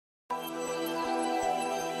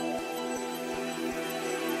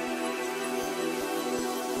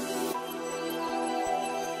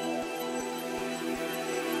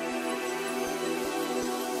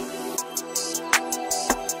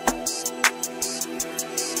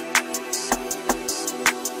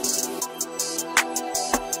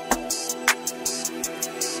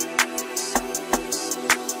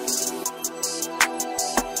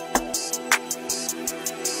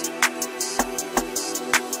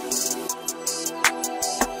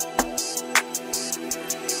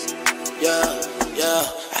yeah,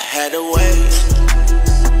 I had to wait.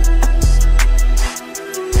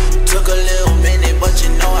 Took a little minute, but you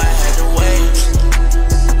know I had to wait.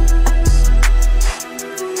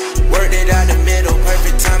 Worked it out the middle,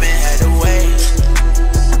 perfect timing, had to wait.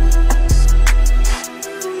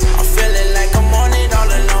 I'm feeling like I'm on it all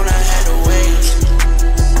alone, I had to wait.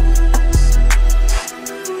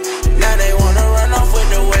 Now they wanna run off with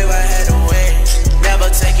the wave, I had to wait. Never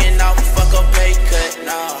taking off, fuck a pay cut,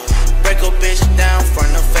 nah. Break a bitch down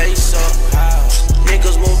from the face up.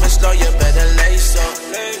 Niggas moving slow, you better lace up.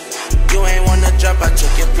 You ain't wanna drop, I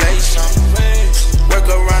took your place on. Work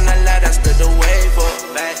around the light, I split the wave up.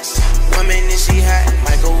 Woman and she hot,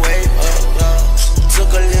 microwave up.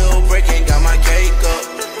 Took a little break and got my cake up.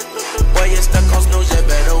 Boy, you stuck on snooze, you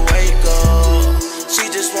better wake up.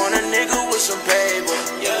 She just want a nigga with some paper.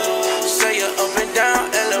 Say you're up and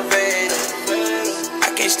down elevator.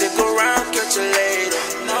 I can't stick around, catch you later.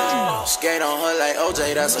 Skate on her like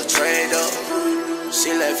OJ, that's a trade-up.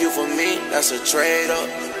 She left you for me, that's a trade-up.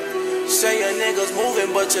 Say your niggas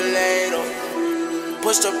moving, but you later.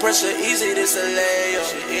 Push the pressure easy, this a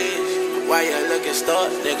layup. Why you looking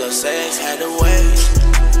stuck? Nigga says had to wait.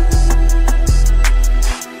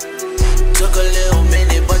 Took a little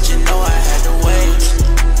minute, but you know I had to wait.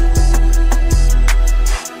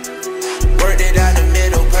 Worked it out the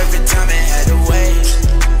middle, perfect timing, had to wait.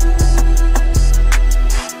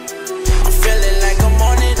 I'm feeling like I'm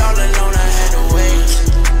on it all alone, I had to wait.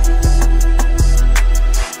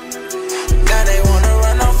 Now they wanna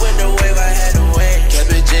run off with the wave, I had to wait.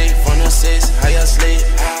 Kept it G from the 6, how you sleep?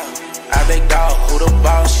 I big dog, who the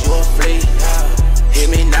boss, you a flea. Hit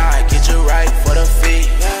me now, I get you right for the fee.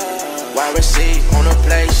 Why receive on the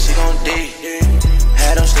plate, she gon' D.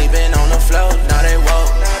 Had them sleeping on the floor, now they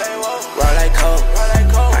woke. Roll like coke,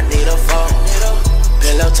 I need a phone.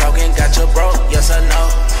 Pillow talking, got you broke, yes or no.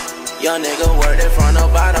 Young nigga worked it from the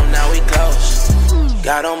bottom, now we close.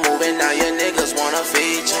 Got them moving, now your niggas wanna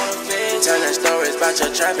feature. Telling stories about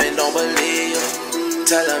your trapping, don't believe you.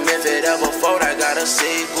 Tell them if it ever fold, I got a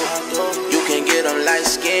sequel. You can get them light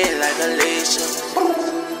skin like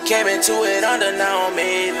Alicia. Came into it under, now I'm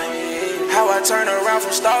even. How I turn around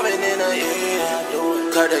from starving in the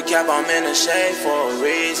end. Cut the cap, I'm in the shade for a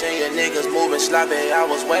reason. Your niggas moving sloppy, I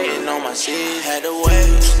was waiting on my seat. Had to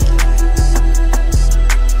wait.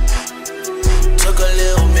 Took a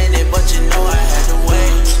little minute, but you know I had